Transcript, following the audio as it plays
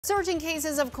Surging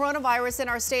cases of coronavirus in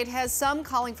our state has some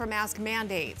calling for mask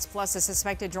mandates. Plus, a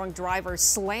suspected drunk driver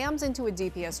slams into a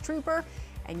DPS trooper.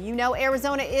 And you know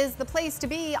Arizona is the place to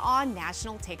be on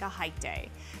National Take a Hike Day.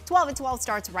 12 at 12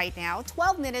 starts right now.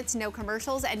 12 minutes, no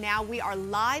commercials. And now we are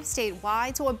live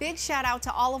statewide. So a big shout out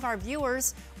to all of our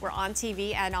viewers. We're on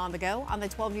TV and on the go on the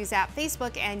 12 News app,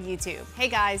 Facebook, and YouTube. Hey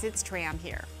guys, it's Tram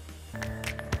here.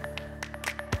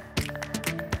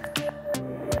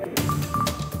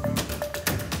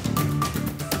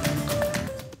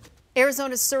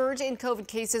 Arizona's surge in COVID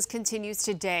cases continues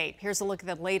today. Here's a look at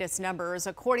the latest numbers.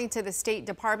 According to the State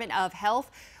Department of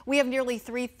Health, we have nearly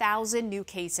 3,000 new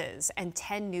cases and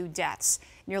 10 new deaths.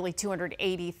 Nearly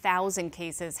 280,000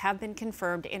 cases have been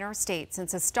confirmed in our state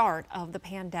since the start of the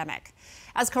pandemic.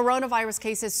 As coronavirus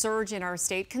cases surge in our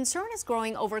state, concern is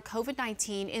growing over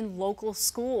COVID-19 in local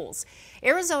schools.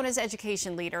 Arizona's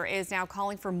education leader is now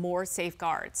calling for more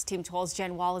safeguards. Team 12's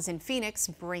Jen Wall is in Phoenix,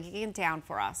 breaking it down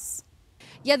for us.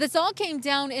 Yeah, this all came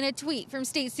down in a tweet from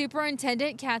State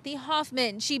Superintendent Kathy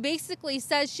Hoffman. She basically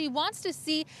says she wants to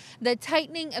see the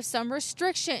tightening of some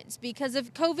restrictions because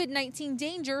of COVID-19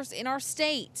 dangers in our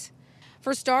state.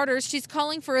 For starters, she's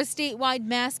calling for a statewide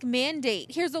mask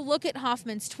mandate. Here's a look at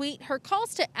Hoffman's tweet. Her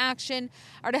calls to action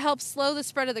are to help slow the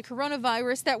spread of the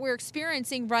coronavirus that we're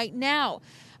experiencing right now.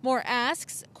 More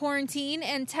asks, quarantine,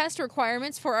 and test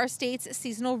requirements for our state's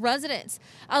seasonal residents.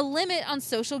 A limit on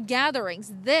social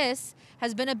gatherings. This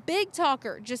has been a big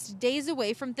talker just days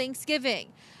away from Thanksgiving.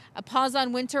 A pause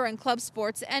on winter and club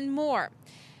sports and more.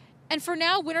 And for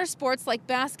now, winter sports like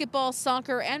basketball,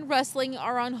 soccer, and wrestling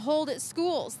are on hold at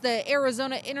schools. The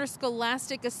Arizona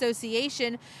Interscholastic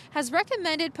Association has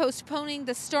recommended postponing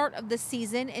the start of the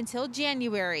season until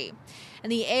January.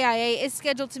 And the AIA is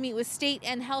scheduled to meet with state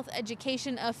and health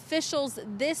education officials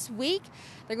this week.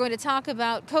 They're going to talk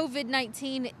about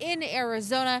COVID-19 in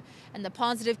Arizona and the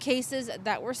positive cases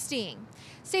that we're seeing.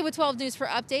 Stay with 12 News for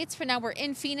updates. For now, we're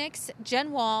in Phoenix.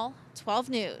 Jen Wall, 12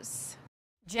 News.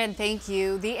 Jen, thank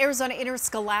you. The Arizona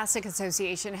Interscholastic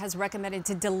Association has recommended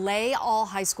to delay all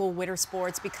high school winter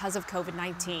sports because of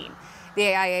COVID-19.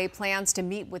 The AIA plans to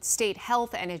meet with state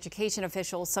health and education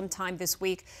officials sometime this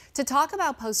week to talk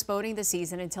about postponing the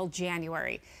season until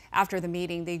January. After the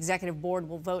meeting, the executive board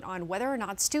will vote on whether or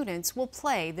not students will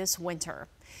play this winter.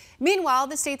 Meanwhile,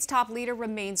 the state's top leader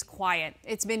remains quiet.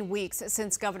 It's been weeks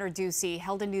since Governor Ducey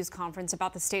held a news conference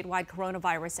about the statewide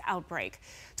coronavirus outbreak.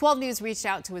 12 News reached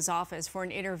out to his office for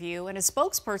an interview, and a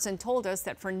spokesperson told us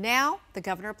that for now, the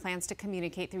governor plans to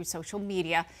communicate through social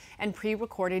media and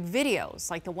pre-recorded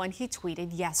videos like the one he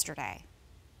tweeted yesterday.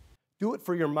 Do it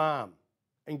for your mom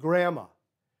and grandma.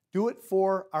 Do it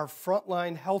for our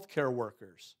frontline healthcare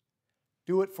workers.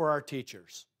 Do it for our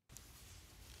teachers.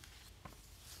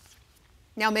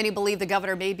 Now, many believe the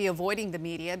governor may be avoiding the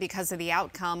media because of the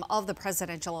outcome of the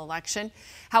presidential election.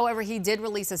 However, he did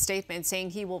release a statement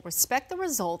saying he will respect the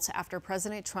results after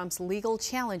President Trump's legal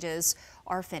challenges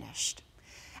are finished.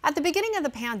 At the beginning of the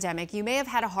pandemic, you may have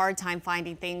had a hard time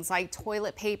finding things like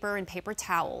toilet paper and paper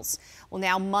towels. Well,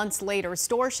 now, months later,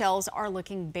 store shelves are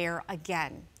looking bare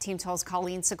again. Team 12's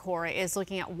Colleen Sikora is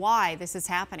looking at why this is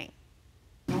happening.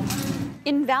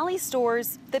 In Valley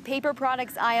stores, the paper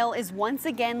products aisle is once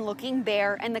again looking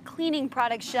bare and the cleaning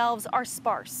product shelves are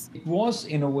sparse. It was,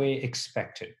 in a way,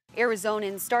 expected.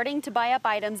 Arizonans starting to buy up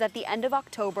items at the end of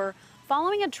October,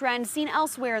 following a trend seen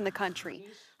elsewhere in the country.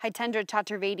 Hitendra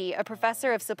Chaturvedi, a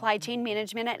professor of supply chain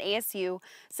management at ASU,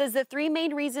 says the three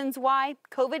main reasons why: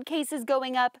 COVID cases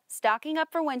going up, stocking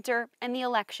up for winter, and the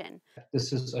election.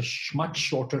 This is a much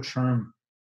shorter term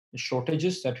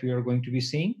shortages that we are going to be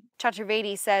seeing.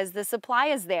 Chaturvedi says the supply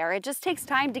is there. It just takes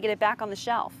time to get it back on the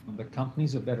shelf. The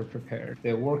companies are better prepared.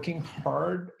 They're working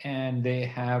hard and they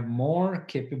have more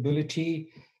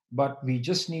capability, but we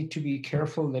just need to be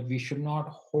careful that we should not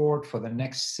hoard for the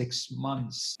next 6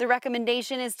 months. The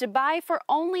recommendation is to buy for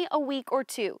only a week or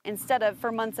two instead of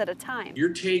for months at a time. You're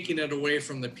taking it away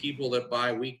from the people that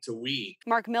buy week to week.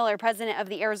 Mark Miller, president of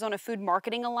the Arizona Food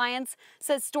Marketing Alliance,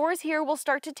 says stores here will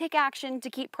start to take action to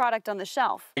keep product on the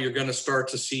shelf. You're going to start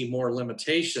to see more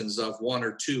limitations of 1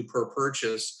 or 2 per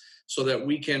purchase so that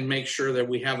we can make sure that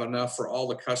we have enough for all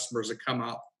the customers that come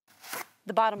out.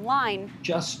 The bottom line: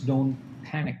 just don't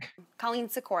panic. Colleen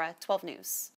Sikora, 12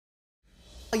 News.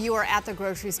 While you are at the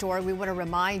grocery store, we want to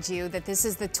remind you that this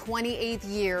is the 28th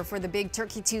year for the Big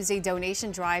Turkey Tuesday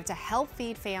donation drive to help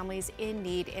feed families in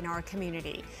need in our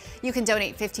community. You can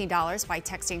donate $15 by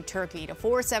texting turkey to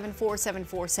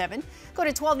 474747. Go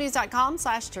to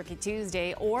 12news.com/Turkey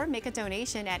Tuesday or make a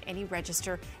donation at any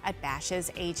register at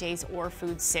Bashas', AJ's, or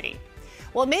Food City.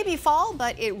 Well, it may be fall,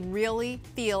 but it really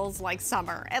feels like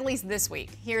summer, at least this week.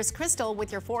 Here's Crystal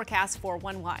with your forecast for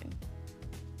 411.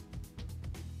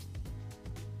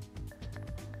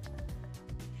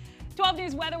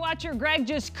 News weather watcher Greg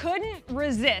just couldn't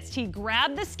resist. He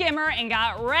grabbed the skimmer and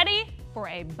got ready for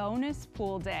a bonus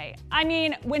pool day. I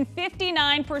mean, when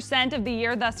 59% of the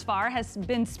year thus far has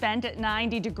been spent at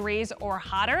 90 degrees or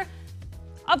hotter,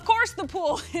 of course the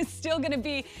pool is still going to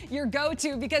be your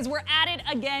go-to because we're at it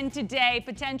again today,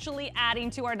 potentially adding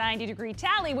to our 90-degree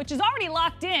tally, which is already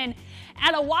locked in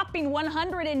at a whopping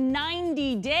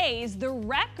 190 days. The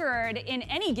record in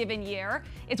any given year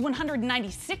is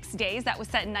 196 days. That was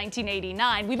set in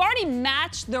 1989. We've already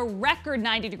matched the record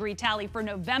 90-degree tally for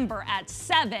November at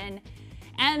 7.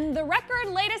 And the record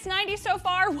latest 90 so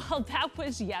far, well, that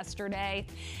was yesterday.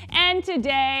 And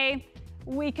today,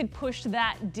 we could push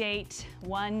that date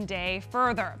one day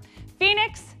further.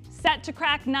 Phoenix set to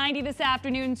crack 90 this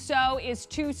afternoon, so is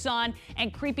Tucson,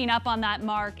 and creeping up on that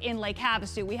mark in Lake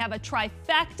Havasu. We have a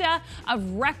trifecta of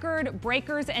record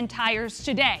breakers and tires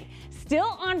today.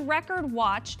 Still on record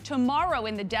watch tomorrow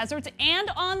in the deserts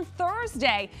and on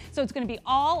Thursday. So it's going to be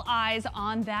all eyes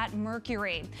on that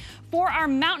mercury. For our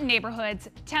mountain neighborhoods,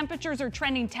 temperatures are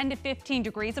trending 10 to 15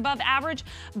 degrees above average,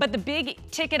 but the big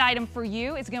ticket item for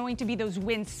you is going to be those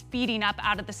winds speeding up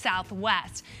out of the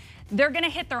southwest. They're going to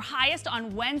hit their highest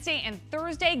on Wednesday and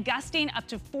Thursday, gusting up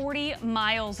to 40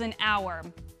 miles an hour.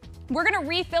 We're going to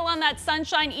refill on that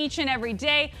sunshine each and every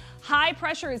day. High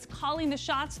pressure is calling the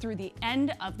shots through the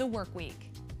end of the work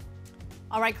week.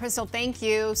 All right, Crystal, thank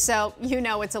you. So you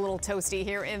know it's a little toasty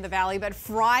here in the valley, but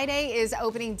Friday is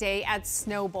opening day at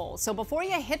Snow Bowl. So before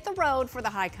you hit the road for the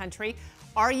high country,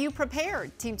 are you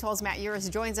prepared? Team 12's Matt Yurus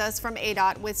joins us from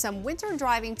ADOT with some winter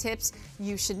driving tips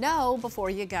you should know before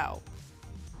you go.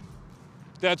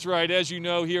 That's right. As you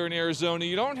know, here in Arizona,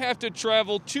 you don't have to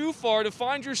travel too far to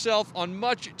find yourself on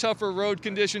much tougher road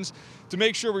conditions. To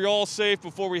make sure we're all safe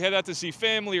before we head out to see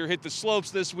family or hit the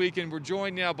slopes this weekend, we're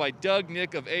joined now by Doug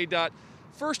Nick of ADOT.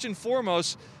 First and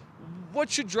foremost, what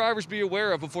should drivers be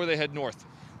aware of before they head north?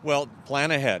 Well,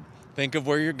 plan ahead. Think of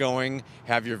where you're going,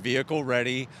 have your vehicle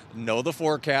ready, know the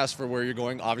forecast for where you're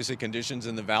going. Obviously, conditions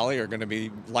in the valley are going to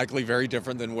be likely very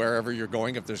different than wherever you're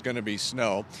going if there's going to be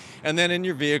snow. And then in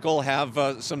your vehicle,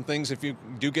 have some things, if you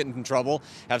do get in trouble,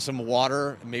 have some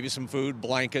water, maybe some food,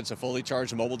 blankets, a fully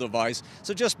charged mobile device.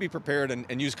 So just be prepared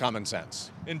and use common sense.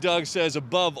 And Doug says,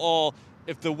 above all,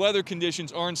 if the weather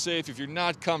conditions aren't safe, if you're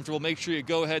not comfortable, make sure you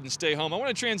go ahead and stay home. I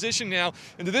want to transition now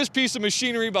into this piece of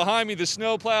machinery behind me, the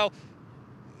snowplow.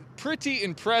 Pretty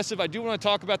impressive. I do want to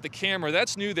talk about the camera.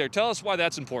 That's new there. Tell us why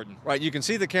that's important. Right, you can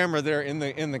see the camera there in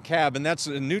the cab, and that's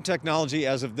a new technology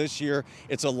as of this year.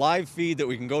 It's a live feed that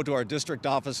we can go to our district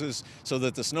offices so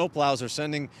that the snowplows are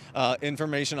sending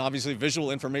information, obviously visual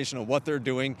information of what they're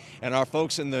doing, and our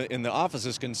folks in the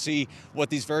offices can see what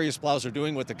these various plows are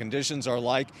doing, what the conditions are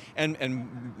like, and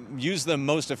use them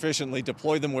most efficiently,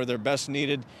 deploy them where they're best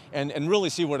needed, and really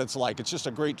see what it's like. It's just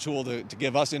a great tool to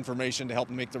give us information to help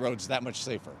make the roads that much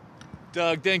safer.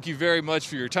 Doug, thank you very much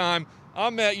for your time.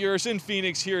 I'm Matt Yurus in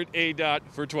Phoenix here at ADOT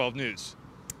for 12 News.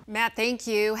 Matt, thank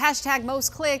you. Hashtag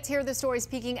most clicked. Here are the stories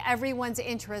piquing everyone's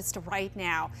interest right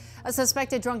now. A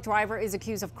suspected drunk driver is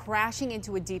accused of crashing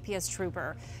into a DPS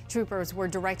trooper. Troopers were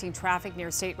directing traffic near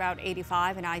State Route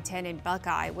 85 and I-10 in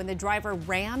Buckeye when the driver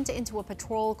rammed into a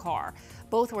patrol car.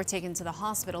 Both were taken to the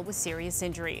hospital with serious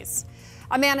injuries.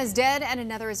 A man is dead and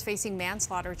another is facing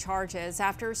manslaughter charges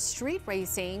after street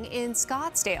racing in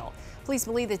Scottsdale. Police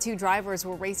believe the two drivers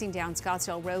were racing down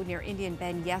Scottsdale Road near Indian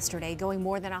Bend yesterday, going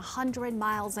more than 100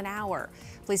 miles an hour.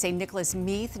 Police say Nicholas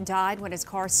Meath died when his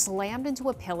car slammed into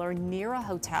a pillar near a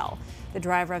hotel. The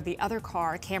driver of the other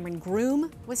car, Cameron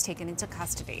Groom, was taken into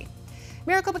custody.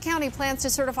 Maricopa County plans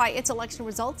to certify its election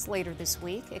results later this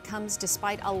week. It comes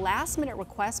despite a last-minute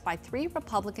request by 3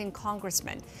 Republican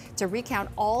congressmen to recount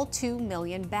all 2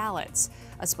 million ballots.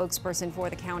 A spokesperson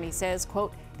for the county says,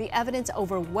 quote, the evidence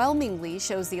overwhelmingly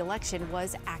shows the election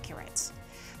was accurate.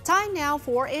 Time now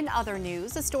for In Other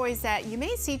News, the stories that you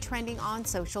may see trending on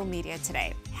social media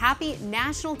today. Happy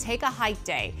National Take a Hike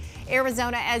Day.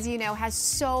 Arizona, as you know, has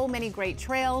so many great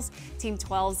trails. Team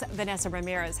 12's Vanessa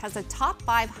Ramirez has the top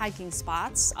 5 hiking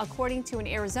spots, according to an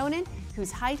Arizonan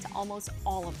who's hiked almost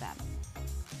all of them.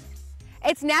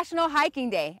 It's National Hiking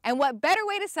Day, and what better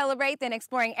way to celebrate than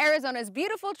exploring Arizona's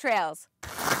beautiful trails?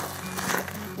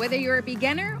 Whether you're a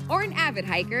beginner or an avid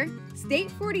hiker,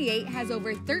 State 48 has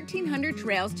over 1,300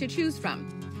 trails to choose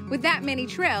from. With that many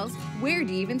trails, where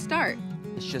do you even start?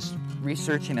 It's just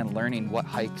researching and learning what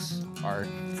hikes are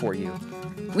for you.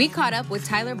 We caught up with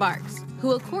Tyler Barks,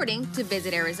 who, according to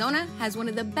Visit Arizona, has one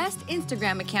of the best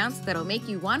Instagram accounts that'll make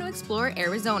you want to explore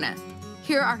Arizona.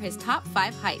 Here are his top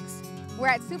 5 hikes. We're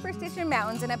at Superstition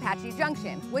Mountains in Apache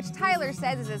Junction, which Tyler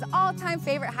says is his all-time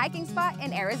favorite hiking spot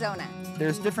in Arizona.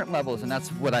 There's different levels, and that's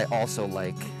what I also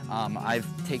like. I've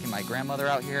taken my grandmother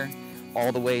out here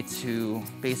all the way to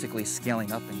basically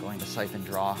scaling up and going to Siphon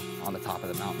Draw on the top of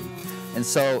the mountain. And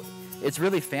so it's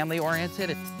really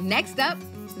family-oriented. Next up,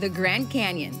 the Grand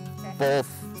Canyon. Both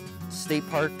state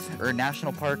parks or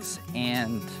national parks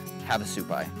and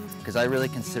Havasupai, because I really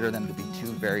consider them to be 2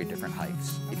 very different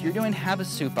hikes. If you're doing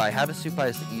Havasupai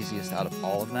is the easiest out of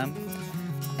all of them.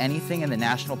 Anything in the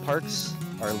national parks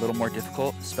are a little more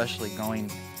difficult, especially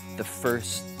going the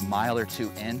first mile or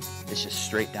 2 in. It's just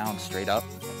straight down, straight up.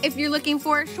 If you're looking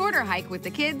for a shorter hike with the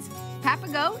kids,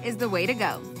 Papago is the way to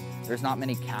go. There's not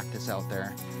many cactus out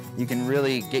there. You can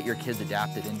really get your kids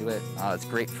adapted into it. It's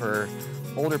great for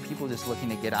older people just looking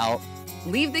to get out.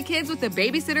 Leave the kids with a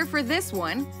babysitter for this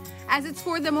one, as it's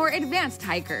for the more advanced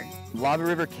hiker. Lava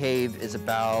River Cave is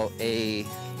about a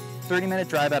 30-minute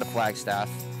drive out of Flagstaff,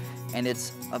 and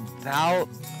it's about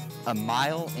a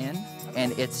mile in,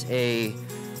 and it's a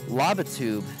lava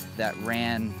tube that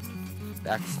ran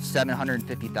back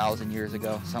 750,000 years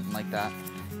ago, something like that.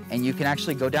 And you can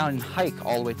actually go down and hike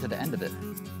all the way to the end of it.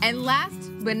 And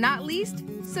last but not least,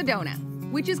 Sedona,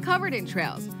 which is covered in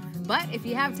trails. But if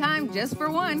you have time just for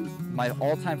one. My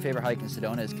all-time favorite hike in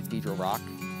Sedona is Cathedral Rock.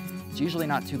 It's usually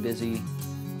not too busy.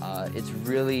 It's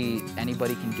really,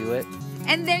 anybody can do it.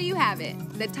 And there you have it,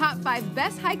 the top 5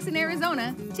 best hikes in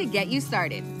Arizona to get you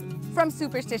started. From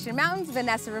Superstition Mountains,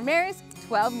 Vanessa Ramirez,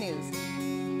 12 News.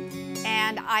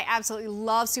 And I absolutely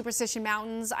love Superstition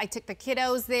Mountains. I took the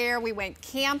kiddos there. We went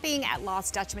camping at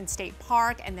Lost Dutchman State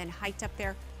Park and then hiked up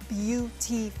there.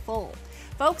 Beautiful.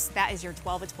 Folks, that is your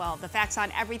 12 at 12. The facts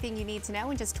on everything you need to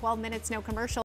know in just 12 minutes, no commercial.